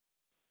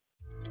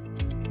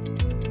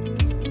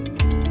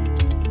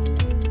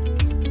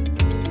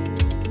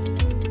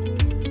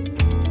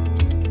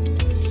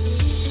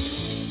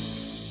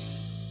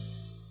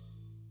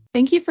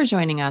Thank you for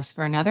joining us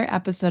for another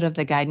episode of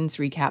the Guidance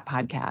Recap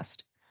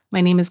Podcast.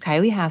 My name is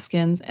Kylie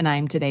Haskins, and I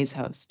am today's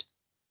host.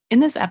 In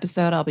this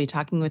episode, I'll be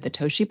talking with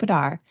Atoshi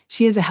Padar.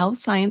 She is a health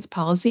science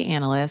policy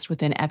analyst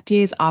within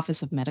FDA's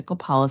Office of Medical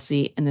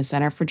Policy in the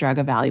Center for Drug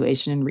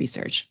Evaluation and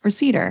Research, or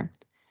CDER.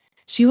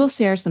 She will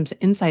share some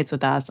insights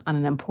with us on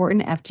an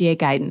important FDA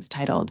guidance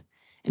titled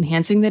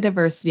Enhancing the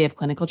Diversity of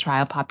Clinical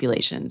Trial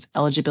Populations,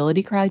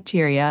 Eligibility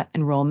Criteria,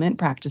 Enrollment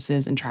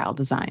Practices, and Trial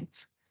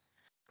Designs.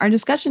 Our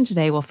discussion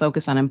today will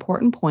focus on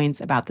important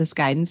points about this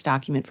guidance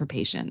document for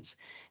patients,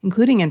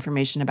 including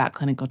information about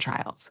clinical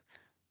trials.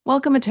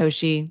 Welcome,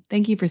 Atoshi.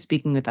 Thank you for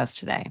speaking with us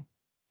today.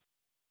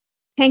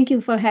 Thank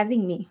you for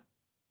having me.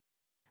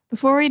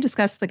 Before we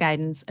discuss the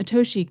guidance,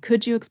 Atoshi,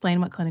 could you explain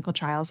what clinical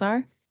trials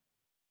are?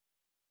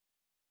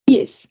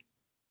 Yes,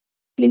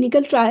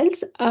 clinical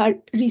trials are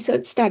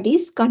research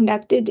studies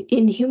conducted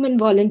in human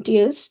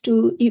volunteers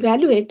to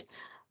evaluate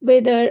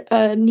whether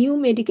a new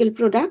medical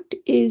product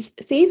is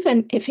safe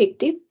and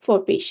effective for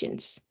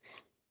patients.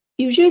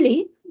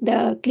 Usually,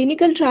 the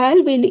clinical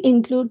trial will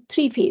include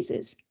three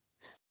phases: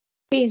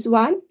 phase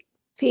 1,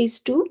 phase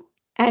 2,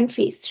 and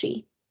phase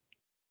 3.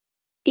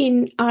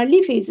 In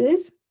early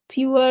phases,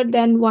 fewer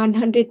than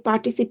 100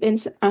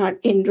 participants are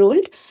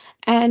enrolled,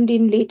 and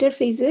in later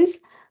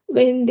phases,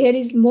 when there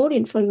is more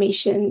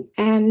information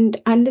and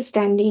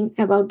understanding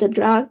about the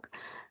drug,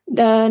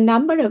 the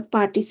number of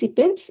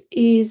participants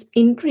is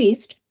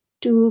increased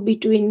to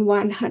between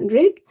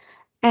 100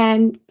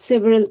 and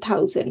several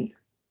thousand.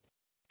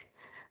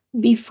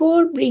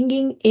 Before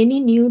bringing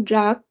any new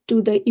drug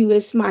to the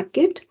US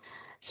market,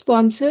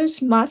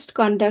 sponsors must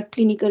conduct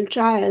clinical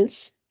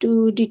trials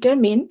to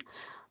determine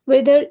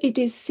whether it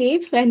is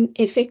safe and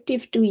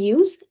effective to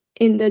use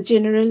in the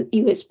general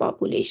US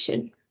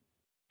population.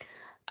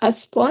 A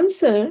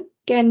sponsor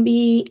can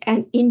be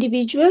an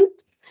individual,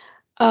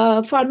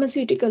 a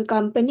pharmaceutical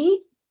company,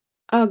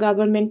 a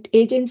government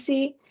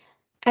agency,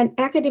 an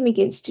academic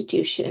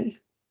institution,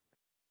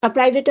 a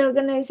private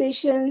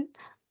organization,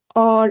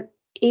 or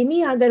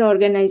any other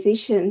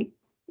organization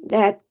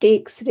that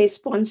takes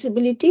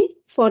responsibility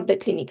for the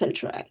clinical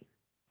trial.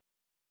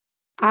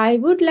 I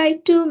would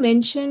like to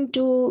mention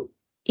two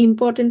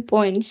important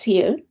points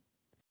here.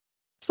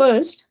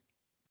 First,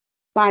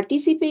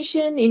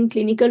 participation in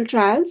clinical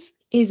trials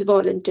is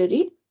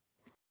voluntary,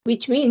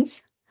 which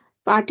means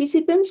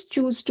participants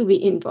choose to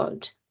be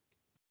involved.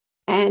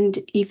 And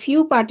if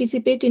you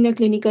participate in a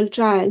clinical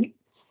trial,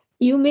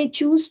 you may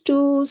choose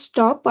to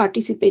stop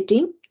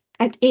participating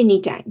at any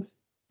time.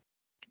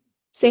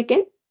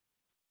 Second,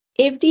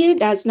 FDA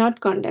does not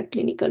conduct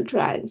clinical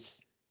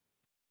trials.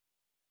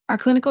 Are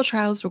clinical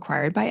trials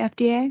required by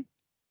FDA?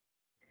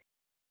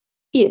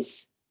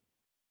 Yes,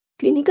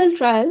 clinical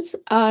trials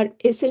are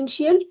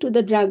essential to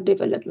the drug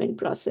development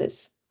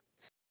process.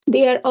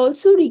 They are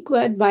also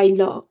required by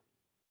law.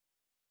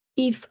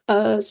 If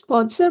a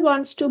sponsor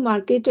wants to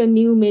market a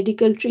new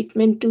medical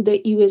treatment to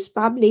the US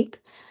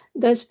public,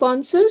 the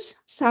sponsors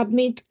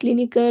submit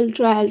clinical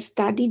trial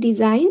study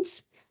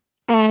designs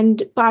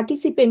and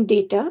participant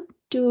data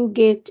to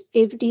get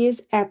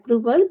FDA's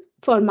approval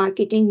for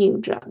marketing new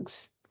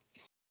drugs.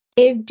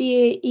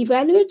 FDA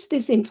evaluates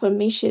this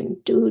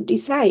information to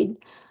decide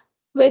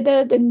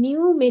whether the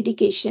new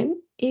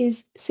medication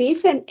is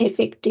safe and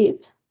effective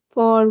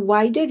for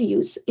wider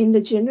use in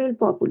the general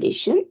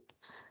population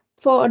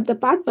for the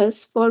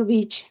purpose for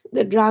which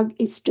the drug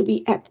is to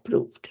be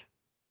approved.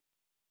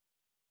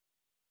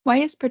 Why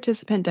is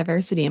participant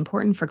diversity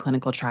important for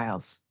clinical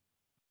trials?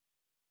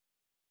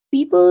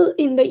 People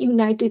in the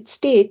United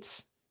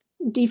States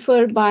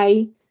differ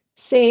by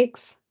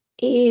sex,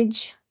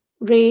 age,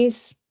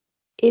 race,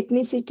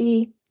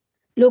 ethnicity,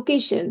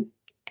 location,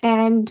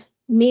 and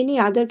many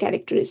other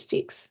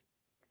characteristics.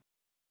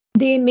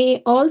 They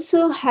may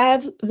also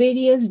have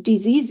various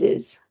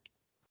diseases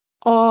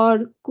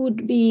or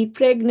could be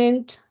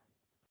pregnant,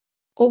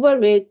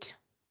 overweight,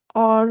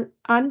 or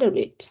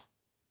underweight.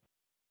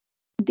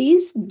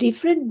 These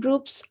different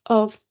groups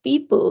of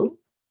people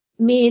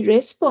may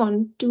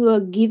respond to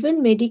a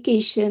given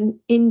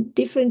medication in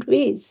different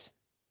ways.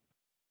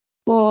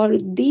 For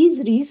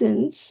these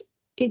reasons,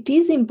 it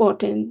is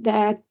important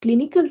that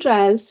clinical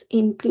trials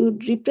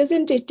include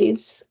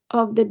representatives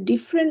of the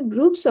different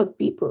groups of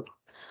people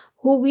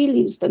who will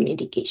use the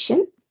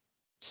medication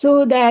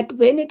so that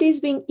when it is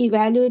being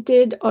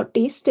evaluated or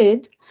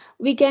tested,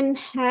 we can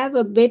have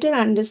a better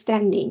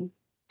understanding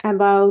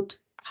about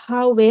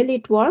how well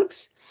it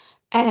works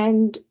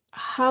and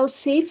how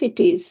safe it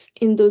is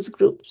in those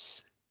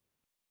groups.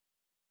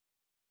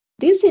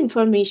 This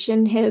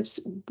information helps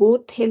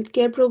both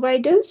healthcare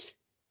providers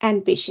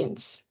and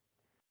patients.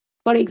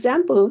 For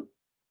example,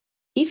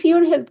 if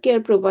your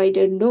healthcare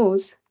provider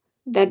knows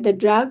that the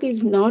drug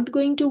is not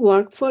going to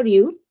work for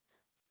you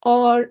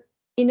or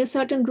in a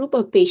certain group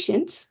of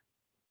patients,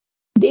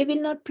 they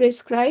will not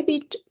prescribe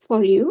it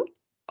for you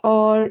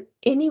or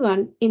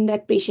anyone in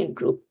that patient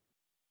group.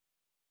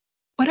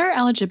 What are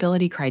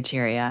eligibility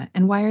criteria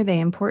and why are they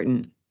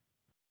important?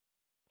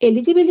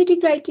 Eligibility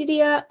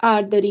criteria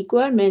are the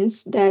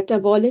requirements that a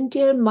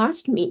volunteer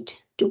must meet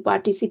to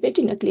participate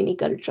in a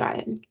clinical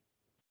trial.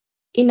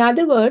 In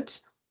other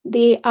words,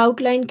 they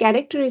outline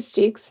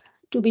characteristics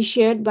to be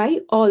shared by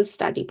all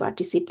study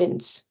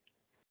participants.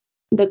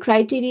 The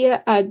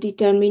criteria are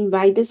determined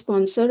by the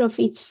sponsor of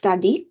each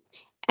study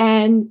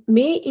and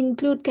may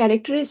include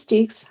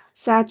characteristics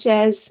such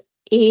as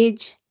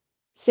age,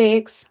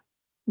 sex,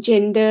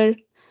 gender,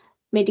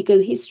 medical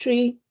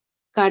history,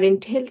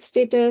 current health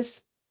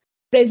status,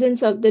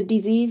 presence of the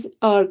disease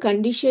or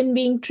condition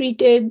being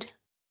treated,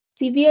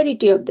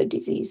 severity of the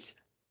disease,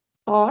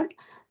 or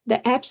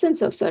the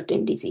absence of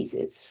certain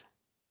diseases.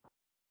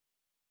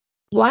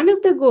 One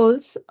of the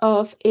goals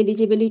of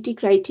eligibility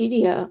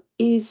criteria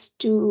is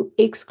to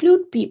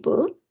exclude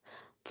people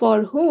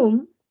for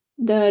whom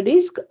the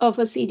risk of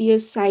a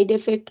serious side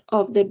effect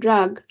of the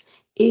drug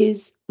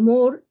is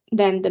more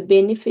than the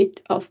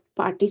benefit of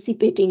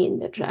participating in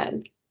the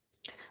trial.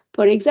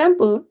 For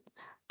example,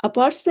 a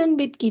person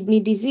with kidney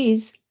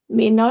disease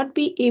may not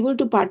be able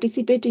to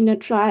participate in a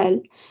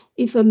trial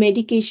if a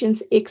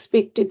medication's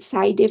expected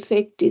side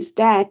effect is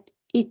that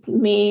it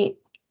may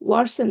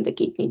worsen the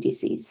kidney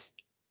disease.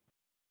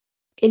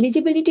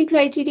 Eligibility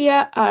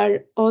criteria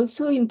are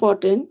also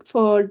important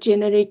for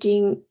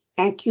generating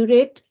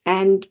accurate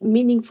and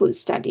meaningful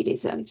study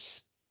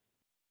results.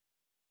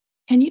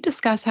 Can you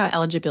discuss how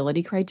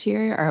eligibility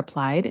criteria are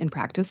applied in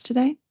practice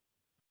today?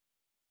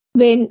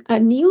 When a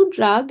new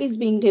drug is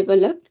being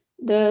developed,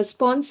 the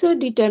sponsor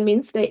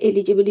determines the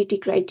eligibility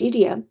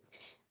criteria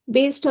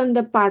based on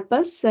the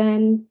purpose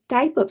and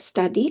type of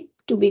study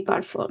to be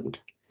performed.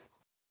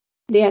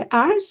 There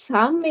are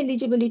some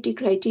eligibility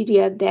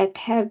criteria that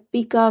have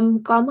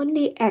become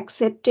commonly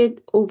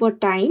accepted over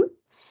time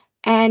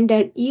and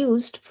are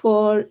used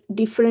for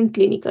different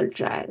clinical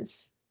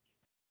trials.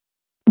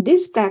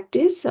 This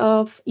practice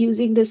of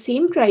using the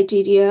same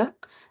criteria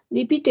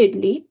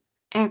repeatedly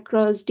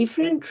across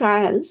different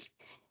trials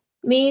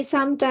may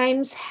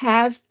sometimes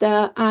have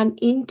the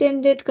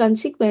unintended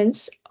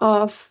consequence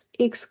of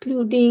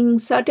excluding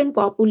certain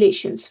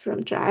populations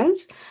from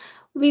trials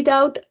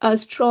without a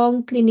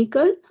strong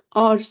clinical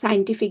or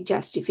scientific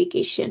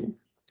justification.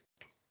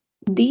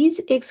 These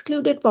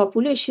excluded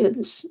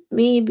populations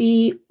may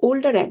be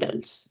older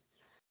adults,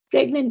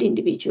 pregnant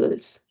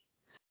individuals,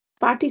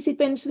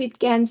 participants with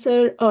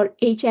cancer or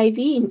HIV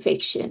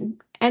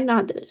infection, and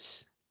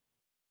others.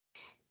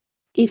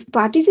 If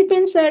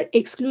participants are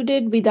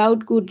excluded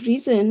without good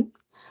reason,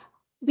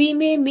 we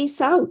may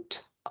miss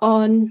out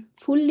on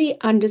fully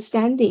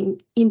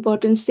understanding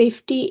important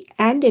safety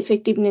and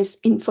effectiveness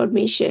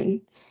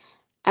information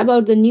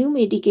about the new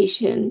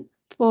medication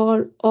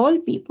for all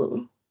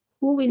people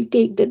who will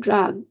take the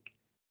drug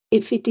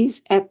if it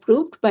is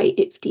approved by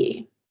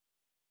FDA.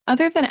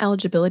 Other than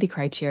eligibility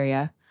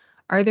criteria,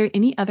 are there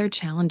any other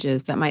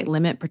challenges that might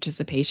limit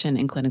participation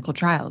in clinical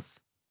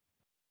trials?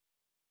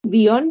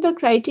 Beyond the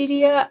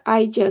criteria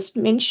I just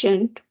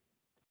mentioned,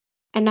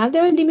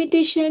 another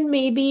limitation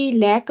may be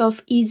lack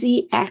of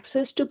easy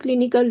access to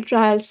clinical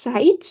trial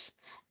sites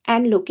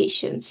and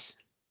locations.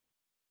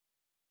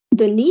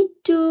 The need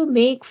to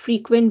make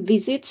frequent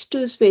visits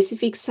to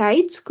specific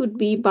sites could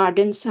be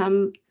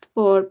burdensome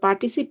for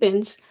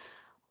participants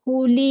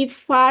who live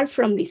far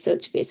from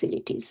research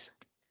facilities,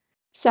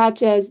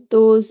 such as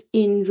those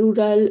in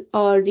rural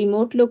or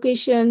remote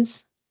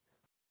locations,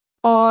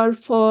 or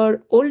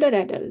for older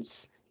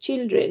adults,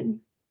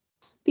 children,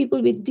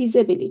 people with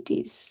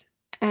disabilities,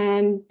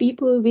 and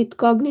people with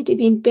cognitive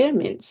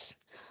impairments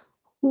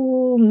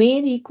who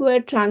may require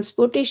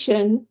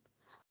transportation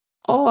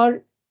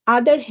or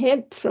other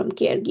help from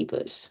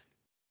caregivers.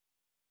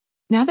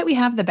 Now that we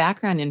have the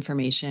background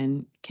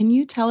information, can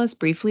you tell us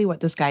briefly what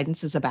this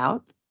guidance is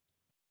about?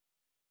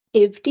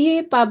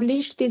 FDA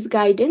published this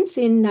guidance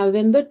in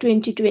November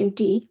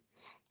 2020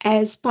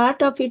 as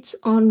part of its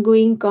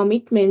ongoing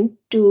commitment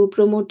to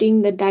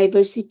promoting the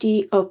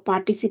diversity of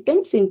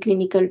participants in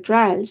clinical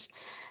trials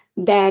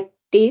that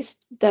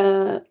test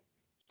the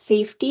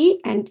safety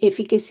and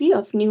efficacy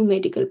of new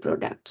medical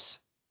products.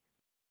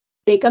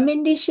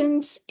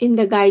 Recommendations in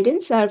the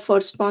guidance are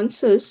for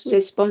sponsors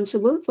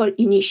responsible for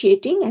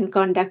initiating and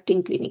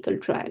conducting clinical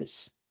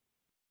trials.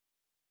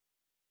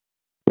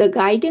 The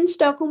guidance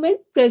document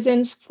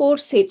presents four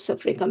sets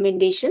of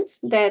recommendations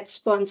that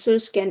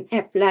sponsors can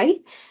apply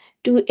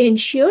to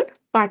ensure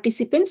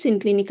participants in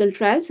clinical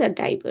trials are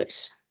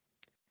diverse.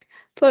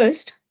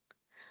 First,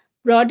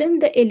 broaden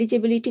the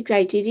eligibility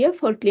criteria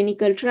for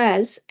clinical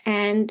trials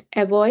and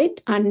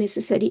avoid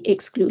unnecessary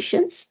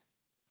exclusions.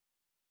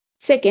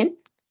 Second,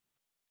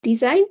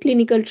 design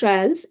clinical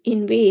trials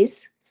in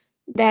ways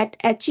that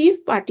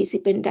achieve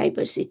participant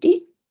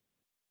diversity.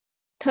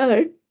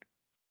 Third,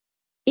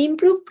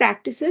 improve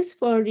practices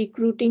for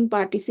recruiting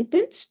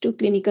participants to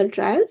clinical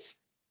trials.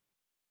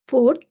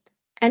 Fourth,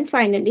 and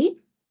finally,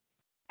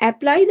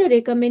 apply the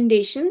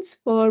recommendations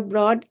for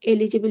broad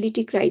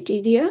eligibility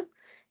criteria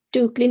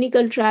to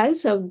clinical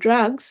trials of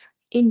drugs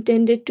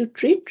intended to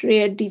treat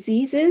rare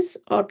diseases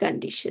or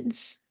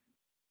conditions.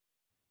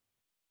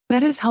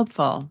 That is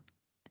helpful.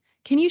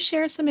 Can you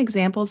share some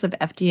examples of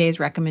FDA's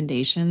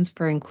recommendations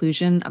for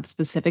inclusion of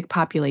specific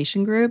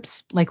population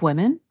groups, like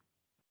women?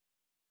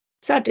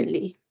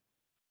 Certainly,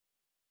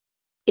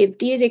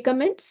 FDA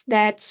recommends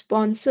that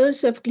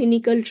sponsors of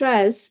clinical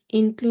trials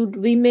include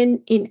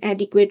women in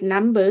adequate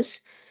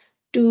numbers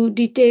to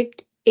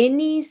detect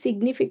any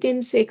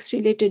significant sex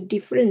related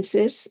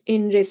differences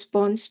in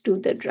response to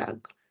the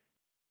drug.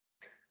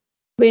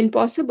 When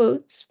possible,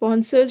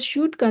 sponsors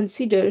should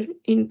consider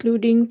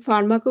including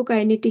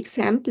pharmacokinetic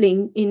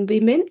sampling in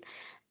women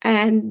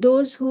and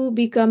those who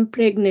become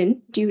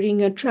pregnant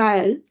during a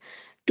trial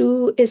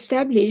to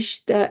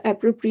establish the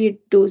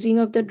appropriate dosing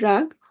of the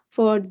drug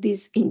for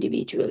these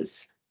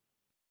individuals.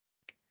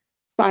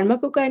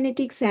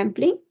 Pharmacokinetic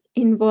sampling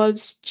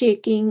involves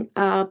checking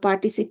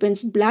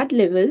participants' blood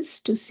levels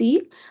to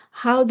see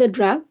how the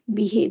drug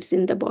behaves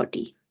in the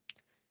body.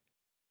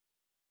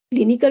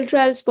 Clinical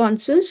trial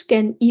sponsors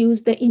can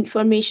use the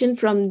information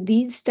from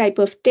these type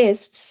of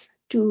tests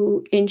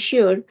to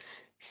ensure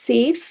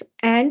safe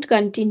and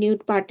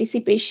continued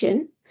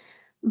participation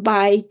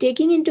by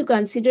taking into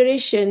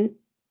consideration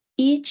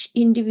each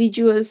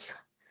individual's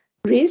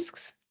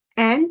risks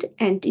and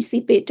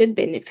anticipated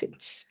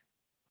benefits.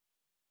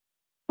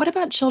 What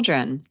about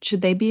children?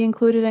 Should they be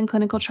included in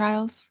clinical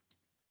trials?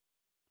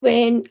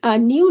 When a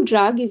new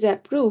drug is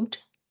approved,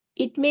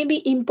 it may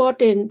be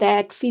important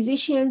that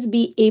physicians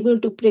be able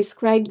to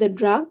prescribe the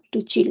drug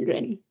to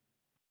children.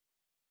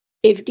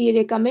 FDA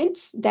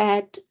recommends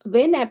that,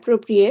 when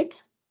appropriate,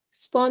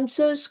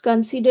 sponsors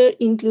consider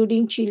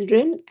including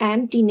children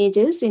and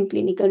teenagers in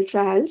clinical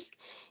trials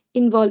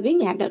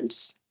involving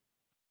adults.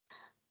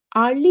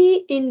 Early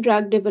in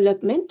drug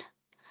development,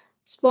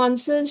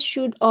 sponsors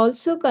should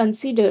also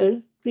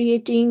consider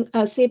creating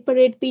a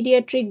separate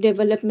pediatric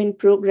development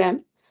program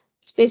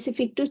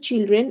specific to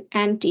children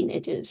and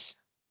teenagers.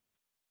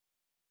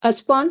 A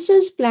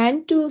sponsor's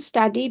plan to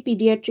study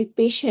pediatric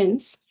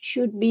patients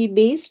should be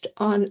based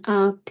on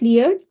a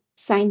clear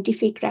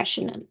scientific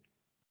rationale.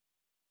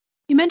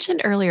 You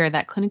mentioned earlier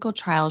that clinical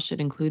trials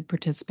should include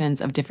participants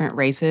of different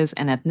races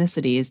and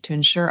ethnicities to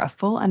ensure a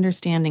full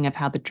understanding of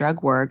how the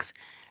drug works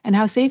and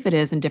how safe it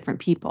is in different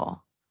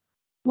people.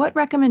 What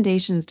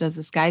recommendations does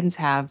this guidance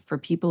have for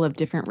people of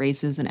different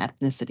races and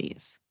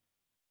ethnicities?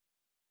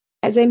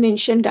 As I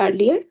mentioned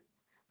earlier,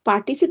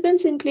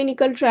 participants in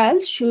clinical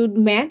trials should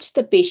match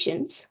the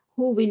patients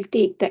who will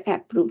take the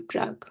approved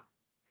drug.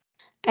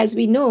 As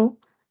we know,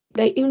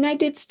 the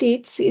United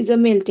States is a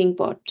melting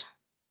pot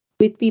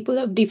with people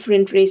of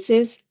different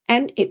races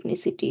and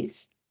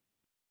ethnicities.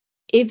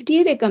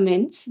 FDA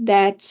recommends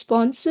that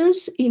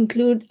sponsors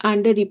include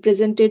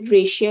underrepresented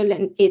racial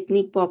and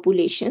ethnic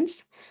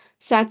populations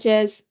such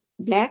as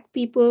Black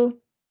people,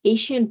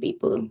 Asian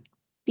people,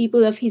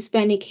 people of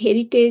Hispanic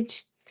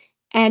heritage,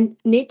 and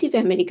Native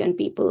American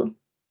people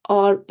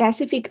or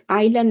Pacific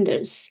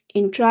Islanders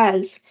in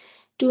trials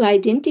to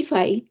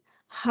identify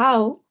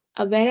how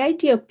a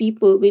variety of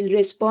people will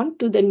respond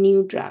to the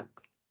new drug.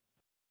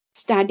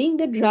 Studying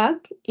the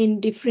drug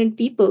in different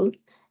people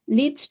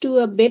leads to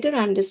a better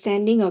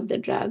understanding of the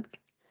drug,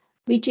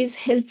 which is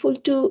helpful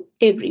to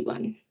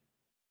everyone.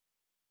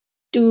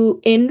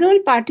 To enroll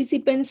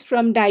participants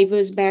from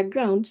diverse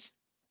backgrounds,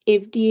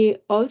 FDA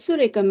also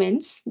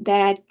recommends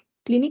that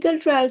clinical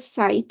trial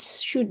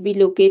sites should be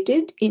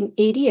located in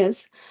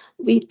areas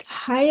with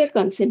higher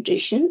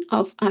concentration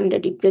of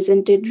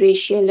underrepresented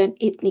racial and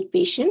ethnic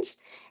patients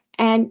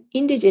and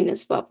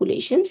indigenous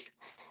populations,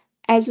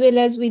 as well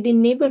as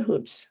within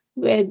neighborhoods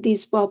where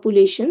these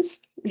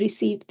populations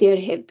receive their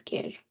health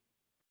care.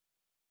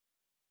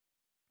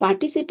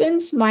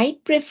 Participants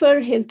might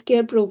prefer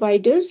healthcare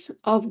providers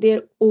of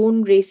their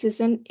own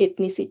races and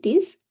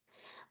ethnicities,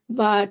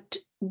 but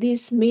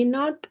this may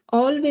not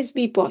always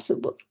be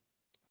possible.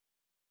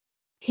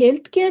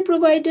 Healthcare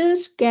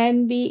providers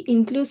can be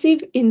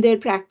inclusive in their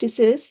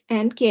practices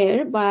and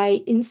care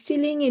by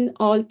instilling in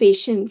all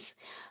patients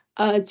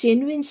a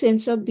genuine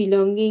sense of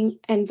belonging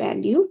and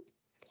value.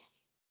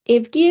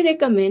 FDA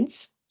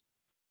recommends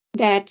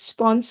that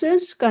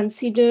sponsors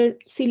consider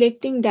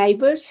selecting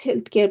diverse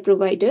healthcare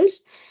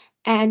providers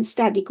and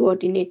study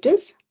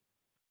coordinators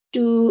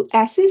to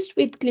assist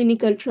with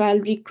clinical trial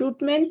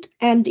recruitment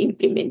and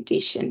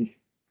implementation.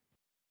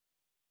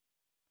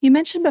 You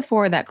mentioned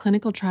before that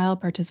clinical trial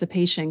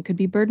participation could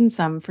be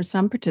burdensome for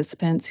some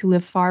participants who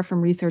live far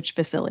from research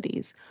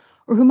facilities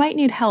or who might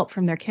need help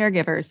from their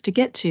caregivers to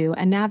get to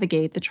and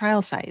navigate the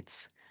trial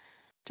sites.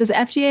 Does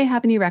FDA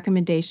have any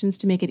recommendations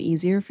to make it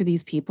easier for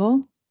these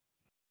people?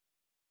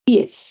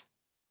 Yes,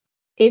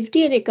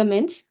 FDA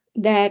recommends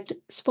that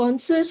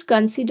sponsors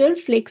consider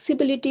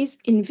flexibilities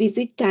in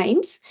visit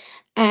times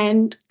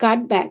and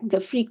cut back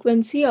the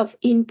frequency of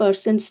in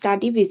person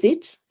study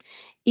visits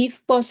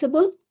if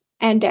possible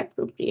and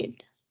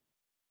appropriate.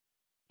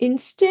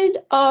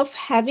 Instead of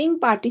having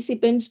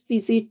participants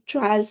visit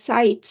trial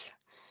sites,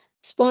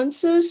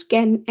 sponsors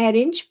can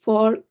arrange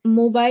for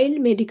mobile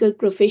medical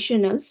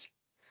professionals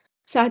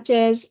such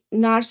as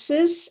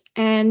nurses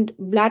and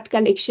blood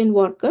collection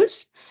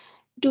workers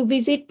to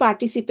visit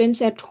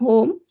participants at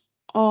home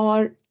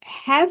or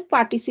have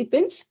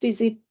participants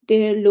visit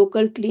their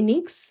local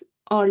clinics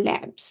or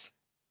labs.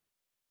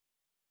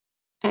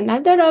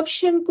 Another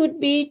option could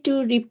be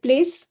to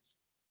replace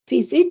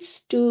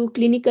visits to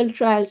clinical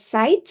trial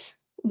sites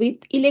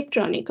with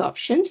electronic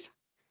options,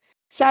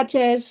 such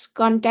as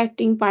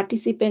contacting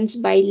participants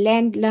by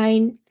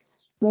landline,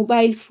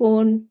 mobile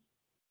phone,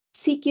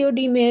 secured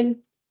email,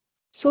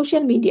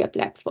 social media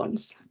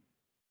platforms,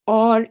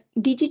 or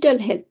digital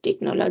health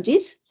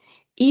technologies,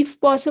 if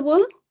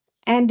possible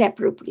and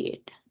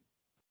appropriate.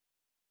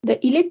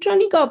 The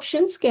electronic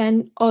options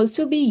can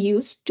also be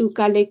used to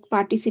collect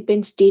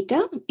participants'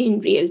 data in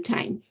real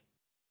time.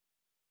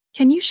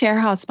 Can you share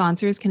how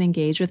sponsors can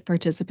engage with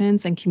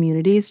participants and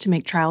communities to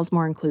make trials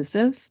more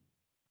inclusive?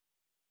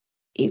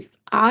 If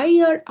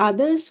I or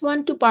others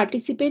want to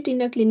participate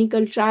in a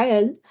clinical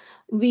trial,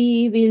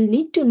 we will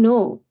need to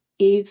know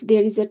if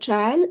there is a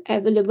trial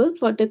available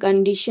for the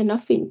condition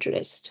of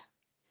interest.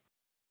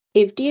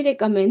 FDA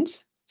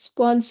recommends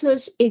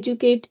sponsors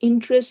educate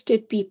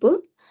interested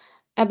people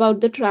about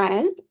the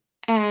trial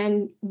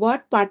and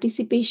what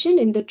participation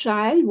in the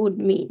trial would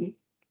mean.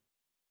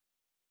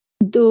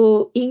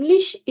 Though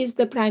English is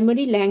the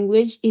primary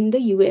language in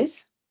the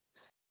US,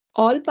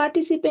 all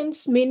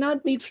participants may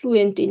not be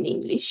fluent in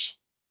English.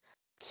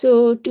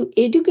 So, to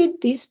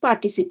educate these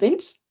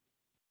participants,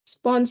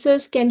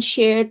 sponsors can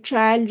share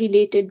trial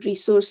related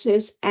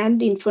resources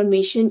and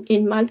information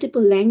in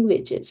multiple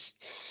languages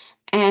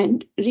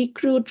and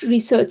recruit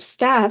research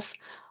staff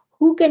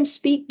who can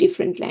speak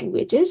different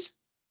languages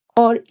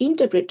or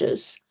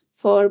interpreters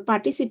for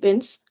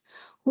participants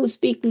who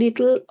speak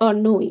little or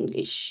no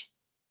English.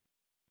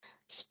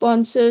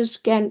 Sponsors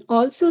can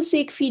also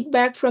seek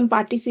feedback from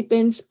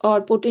participants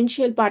or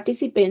potential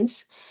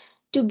participants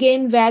to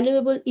gain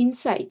valuable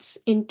insights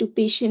into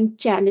patient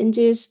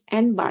challenges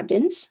and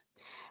burdens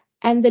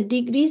and the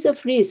degrees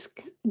of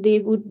risk they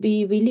would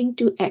be willing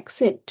to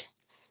accept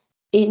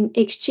in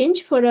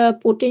exchange for a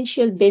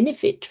potential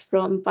benefit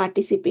from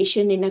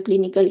participation in a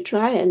clinical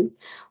trial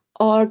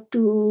or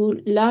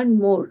to learn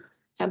more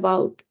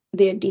about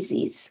their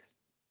disease.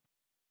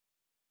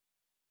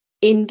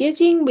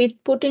 Engaging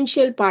with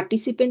potential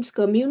participants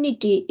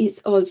community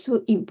is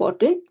also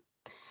important.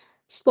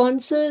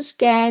 Sponsors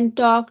can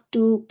talk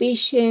to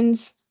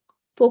patients,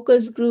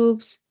 focus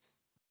groups,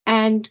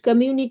 and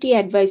community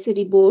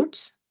advisory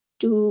boards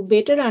to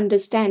better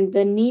understand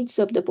the needs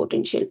of the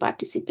potential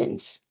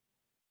participants.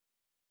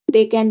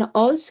 They can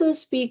also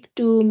speak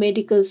to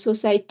medical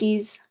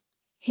societies,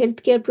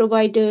 healthcare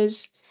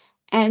providers,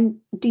 and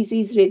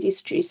disease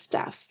registry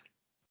staff.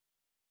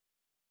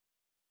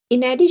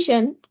 In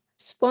addition,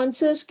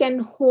 sponsors can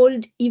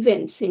hold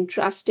events in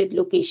trusted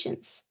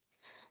locations,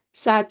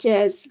 such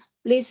as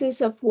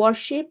places of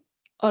worship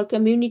or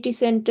community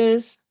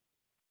centers,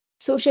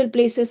 social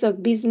places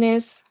of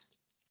business,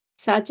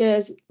 such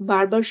as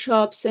barber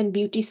shops and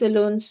beauty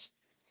salons,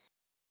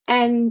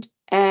 and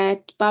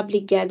at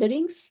public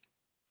gatherings,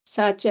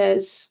 such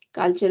as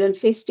cultural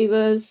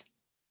festivals,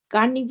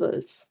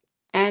 carnivals,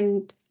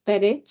 and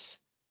parades.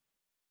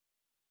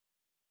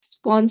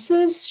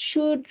 Sponsors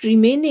should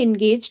remain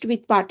engaged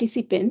with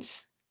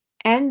participants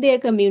and their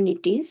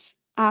communities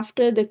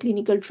after the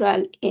clinical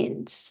trial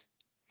ends.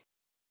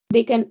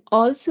 They can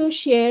also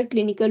share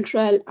clinical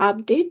trial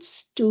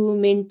updates to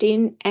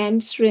maintain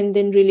and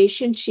strengthen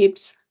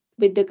relationships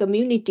with the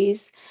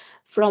communities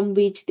from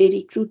which they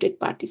recruited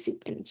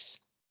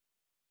participants.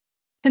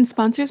 Can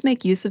sponsors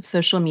make use of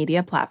social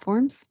media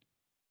platforms?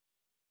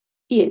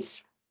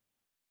 Yes,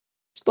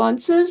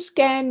 sponsors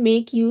can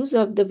make use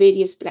of the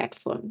various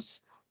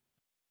platforms.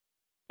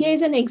 Here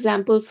is an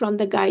example from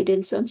the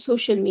guidance on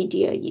social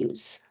media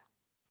use.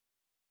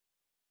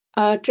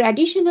 A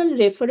traditional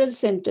referral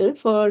center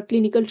for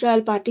clinical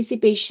trial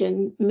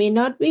participation may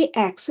not be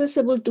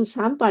accessible to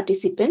some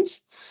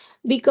participants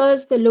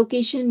because the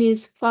location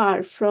is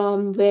far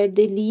from where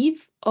they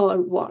live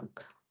or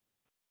work.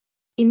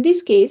 In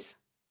this case,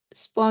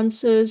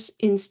 sponsors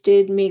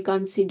instead may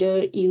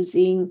consider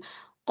using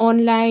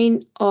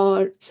online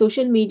or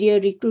social media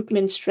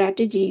recruitment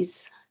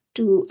strategies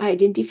to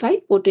identify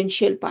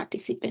potential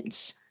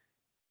participants.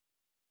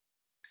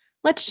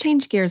 Let's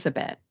change gears a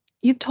bit.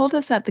 You've told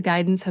us that the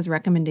guidance has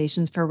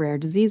recommendations for rare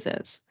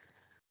diseases.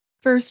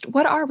 First,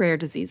 what are rare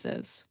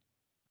diseases?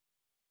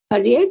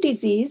 A rare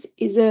disease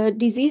is a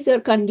disease or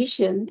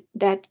condition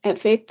that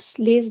affects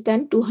less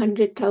than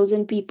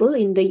 200,000 people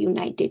in the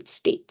United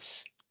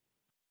States.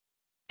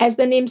 As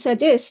the name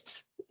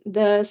suggests,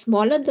 the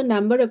smaller the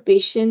number of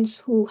patients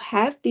who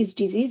have these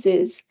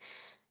diseases,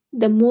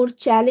 the more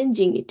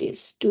challenging it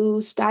is to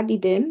study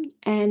them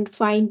and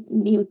find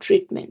new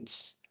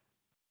treatments.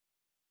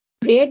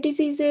 Rare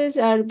diseases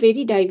are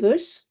very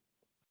diverse,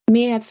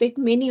 may affect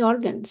many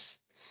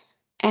organs,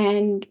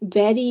 and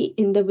vary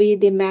in the way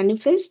they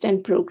manifest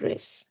and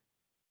progress.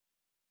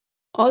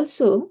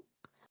 Also,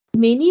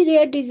 many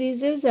rare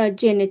diseases are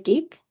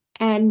genetic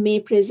and may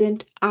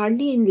present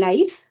early in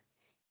life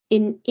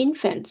in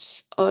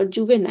infants or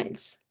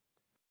juveniles,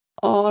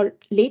 or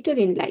later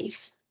in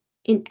life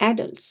in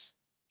adults.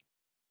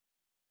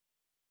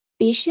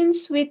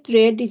 Patients with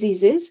rare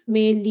diseases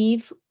may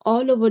live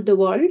all over the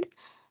world,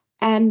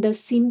 and the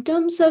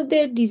symptoms of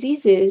their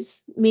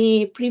diseases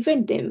may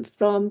prevent them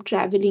from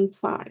traveling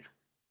far.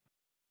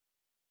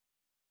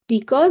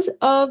 Because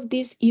of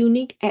these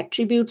unique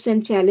attributes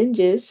and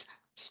challenges,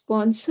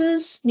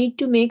 sponsors need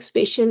to make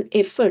special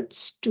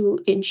efforts to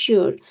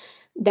ensure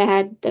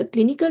that the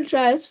clinical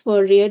trials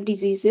for rare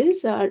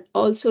diseases are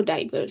also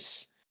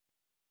diverse.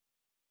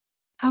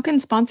 How can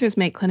sponsors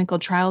make clinical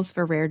trials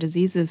for rare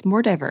diseases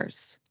more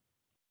diverse?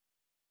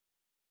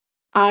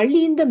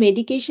 Early in the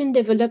medication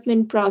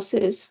development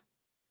process,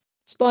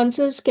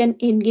 sponsors can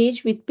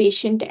engage with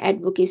patient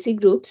advocacy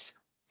groups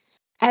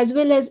as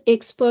well as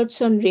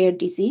experts on rare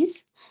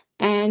disease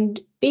and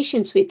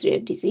patients with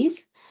rare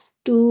disease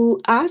to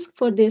ask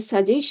for their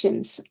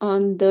suggestions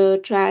on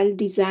the trial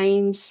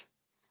designs,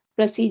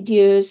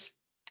 procedures,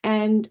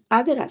 and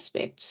other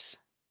aspects.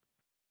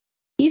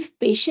 If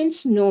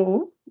patients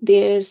know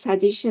their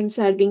suggestions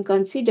are being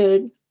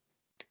considered,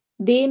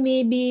 they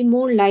may be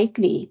more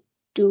likely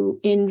to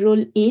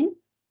enroll in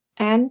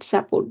and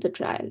support the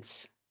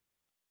trials.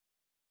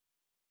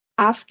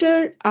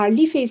 After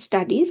early phase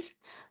studies,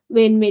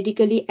 when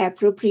medically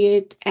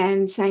appropriate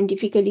and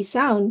scientifically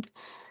sound,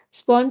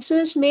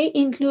 sponsors may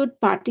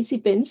include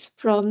participants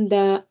from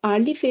the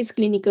early phase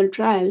clinical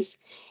trials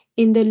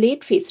in the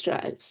late phase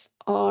trials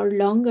or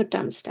longer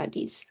term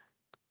studies.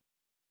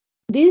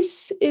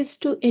 This is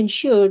to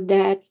ensure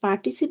that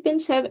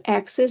participants have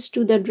access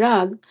to the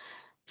drug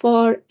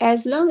for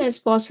as long as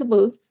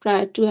possible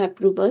prior to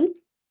approval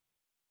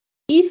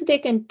if they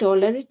can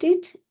tolerate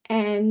it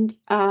and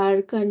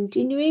are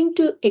continuing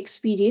to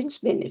experience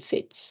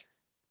benefits.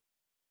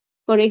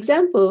 For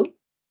example,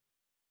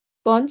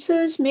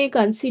 sponsors may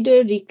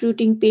consider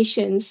recruiting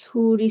patients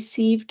who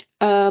received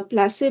a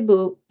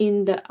placebo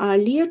in the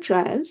earlier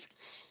trials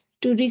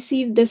to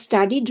receive the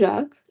study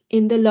drug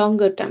in the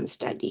longer term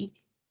study.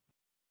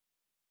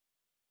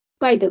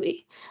 By the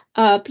way,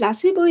 a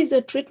placebo is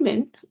a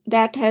treatment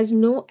that has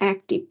no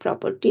active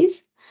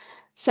properties,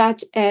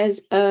 such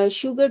as a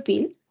sugar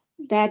pill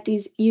that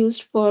is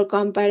used for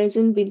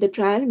comparison with the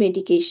trial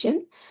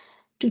medication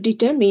to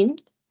determine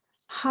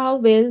how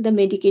well the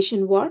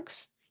medication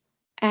works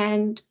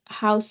and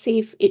how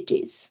safe it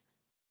is.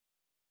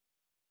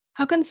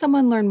 How can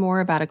someone learn more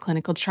about a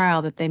clinical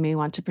trial that they may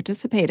want to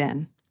participate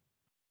in?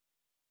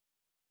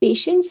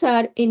 Patients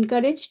are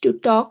encouraged to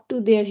talk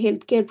to their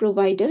healthcare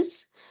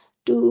providers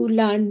to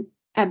learn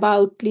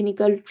about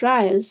clinical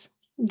trials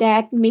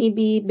that may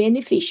be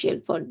beneficial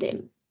for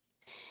them.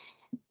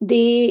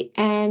 They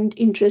and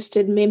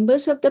interested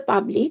members of the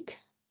public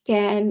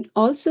can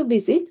also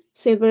visit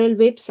several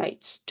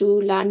websites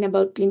to learn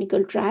about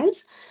clinical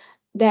trials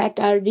that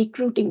are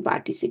recruiting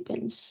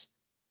participants.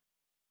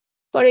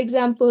 For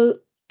example,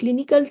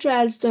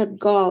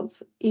 clinicaltrials.gov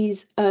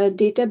is a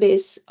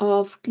database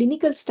of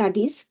clinical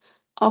studies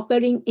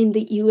occurring in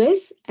the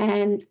US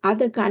and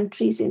other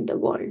countries in the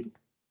world.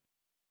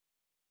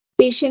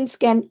 Patients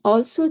can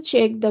also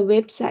check the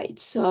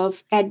websites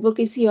of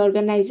advocacy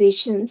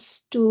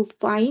organizations to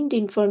find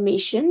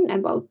information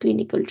about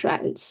clinical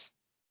trials.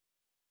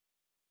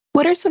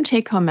 What are some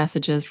take home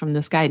messages from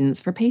this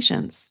guidance for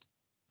patients?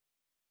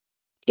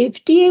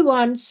 FDA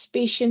wants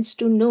patients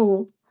to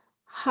know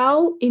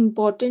how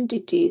important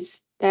it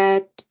is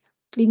that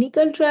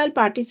clinical trial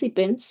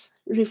participants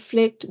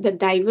reflect the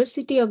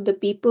diversity of the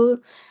people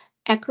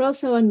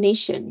across our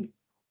nation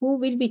who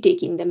will be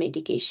taking the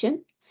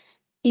medication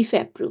if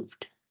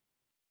approved.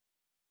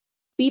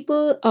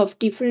 People of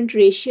different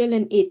racial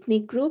and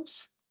ethnic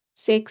groups,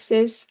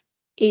 sexes,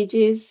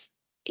 ages,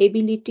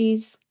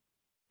 abilities,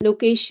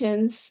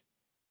 locations,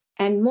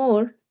 and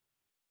more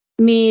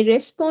may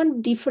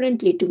respond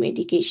differently to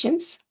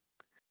medications.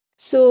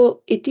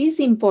 So, it is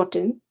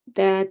important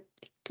that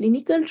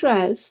clinical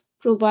trials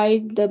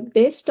provide the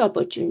best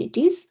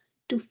opportunities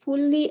to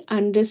fully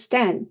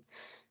understand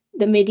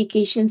the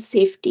medication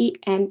safety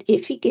and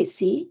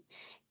efficacy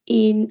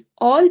in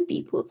all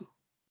people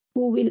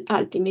who will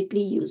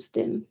ultimately use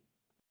them.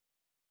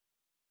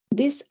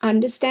 This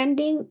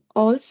understanding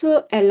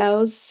also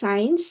allows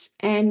science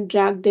and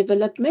drug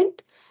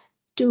development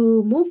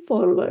to move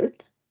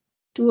forward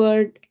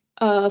toward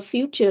a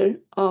future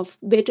of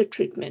better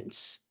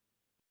treatments.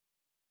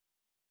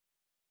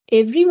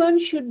 Everyone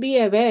should be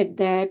aware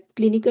that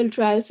clinical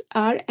trials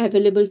are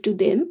available to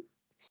them.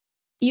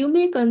 You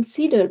may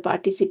consider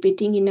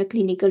participating in a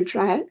clinical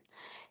trial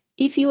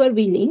if you are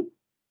willing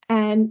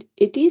and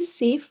it is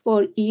safe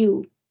for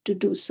you to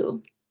do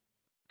so.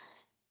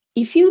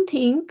 If you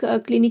think a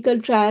clinical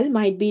trial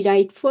might be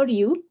right for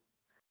you,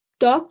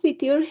 talk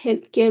with your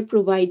healthcare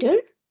provider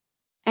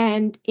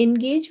and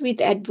engage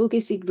with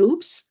advocacy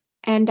groups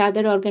and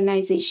other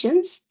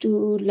organizations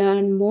to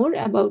learn more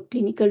about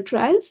clinical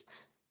trials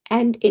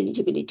and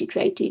eligibility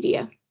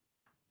criteria.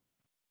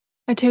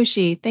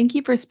 Atoshi, thank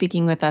you for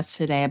speaking with us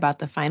today about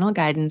the final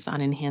guidance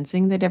on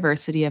enhancing the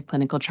diversity of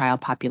clinical trial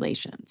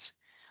populations.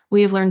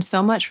 We have learned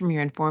so much from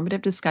your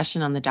informative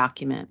discussion on the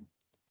document.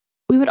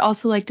 We would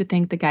also like to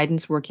thank the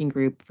Guidance Working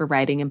Group for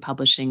writing and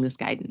publishing this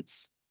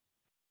guidance.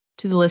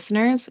 To the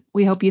listeners,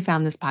 we hope you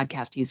found this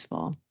podcast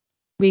useful.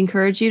 We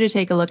encourage you to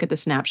take a look at the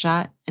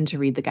snapshot and to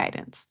read the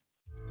guidance.